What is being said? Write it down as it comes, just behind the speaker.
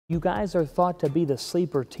You guys are thought to be the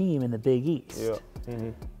sleeper team in the Big East. Yeah.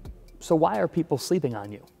 So why are people sleeping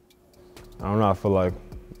on you? I don't know. I feel like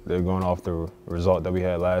they're going off the result that we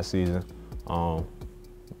had last season.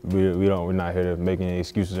 We're not here to make any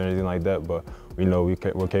excuses or anything like that, but we know we're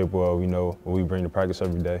capable of. We know what we bring to practice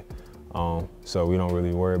every day. So we don't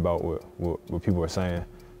really worry about what people are saying.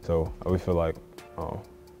 So we feel like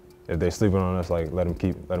if they're sleeping on us, like let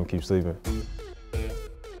them keep sleeping.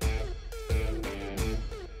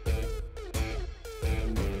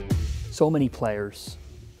 So many players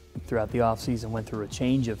throughout the offseason went through a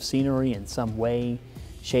change of scenery in some way,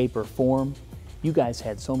 shape, or form. You guys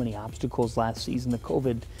had so many obstacles last season. The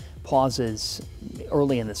COVID pauses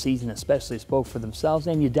early in the season especially spoke for themselves,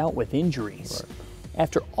 and you dealt with injuries. Right.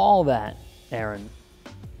 After all that, Aaron,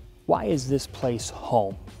 why is this place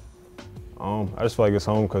home? I just feel like it's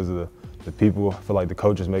home because of the people. I feel like the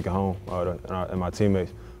coaches make it home, and my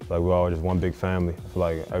teammates. Like we're all just one big family. I feel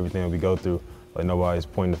like everything that we go through, like nobody's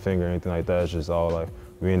pointing the finger or anything like that. It's just all like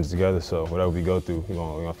we're in it together. So whatever we go through, we're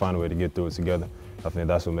gonna find a way to get through it together. I think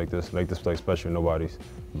that's what make this place special. Nobody's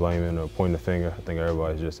blaming or pointing the finger. I think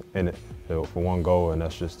everybody's just in it for one goal, and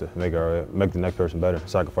that's just to make the next person better,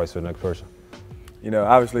 sacrifice for the next person. You know,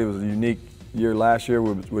 obviously it was a unique year last year,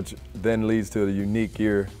 which then leads to a unique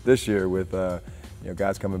year this year with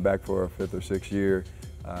guys coming back for a 5th or 6th year.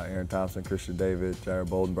 Aaron Thompson, Christian David, Jair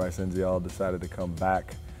Bolden, Bryce all decided to come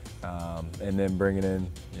back, and then bringing in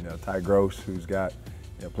Ty Gross, who's got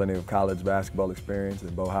plenty of college basketball experience,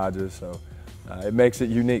 and Bo Hodges. So it makes it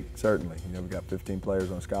unique, certainly. We've got 15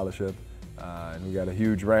 players on scholarship, and we got a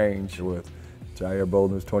huge range with Jair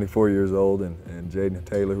Bolden, who's 24 years old, and Jaden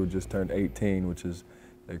Taylor, who just turned 18, which is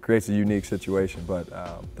it creates a unique situation. But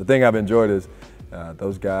the thing I've enjoyed is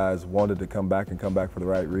those guys wanted to come back and come back for the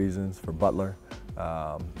right reasons. For Butler,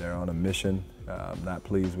 they're on a mission. Not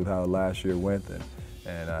pleased with how last year went,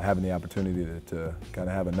 and having the opportunity to kind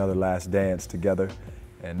of have another last dance together.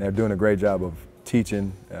 And they're doing a great job of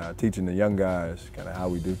teaching the young guys kind of how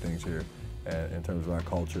we do things here in terms of our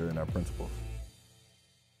culture and our principles.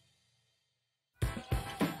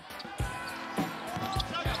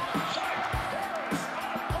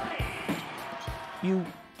 You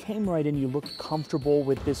came right in, you looked comfortable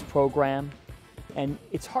with this program, and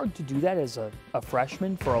it's hard to do that as a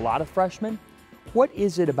freshman for a lot of freshmen. What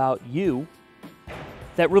is it about you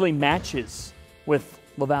that really matches with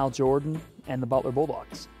LaVall Jordan and the Butler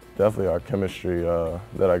Bulldogs? Definitely our chemistry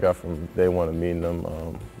that I got from day one of meeting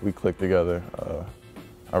them. We click together.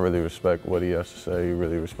 I really respect what he has to say. He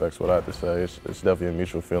really respects what I have to say. It's definitely a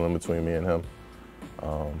mutual feeling between me and him.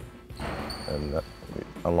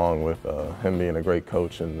 Along with him being a great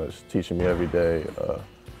coach and just teaching me every day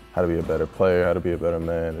how to be a better player, how to be a better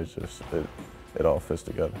man, it all fits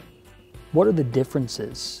together. What are the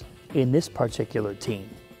differences in this particular team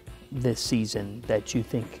this season that you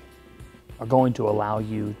think are going to allow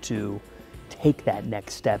you to take that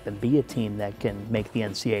next step and be a team that can make the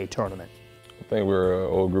NCAA tournament? I think we're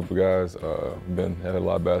an old group of guys, had a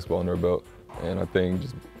lot of basketball under our belt, and I think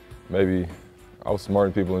just maybe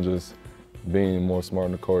outsmarting people and just being more smart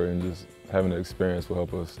in the court and just having the experience will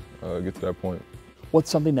help us get to that point. What's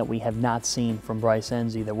something that we have not seen from Bryce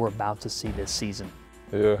that we're about to see this season?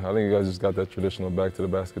 Yeah, I think you guys just got that traditional back to the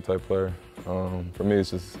basket type player. For me, it's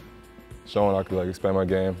just showing I could expand my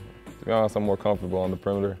game. To be honest, I'm more comfortable on the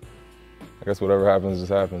perimeter. I guess whatever happens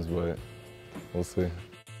just happens, but we'll see.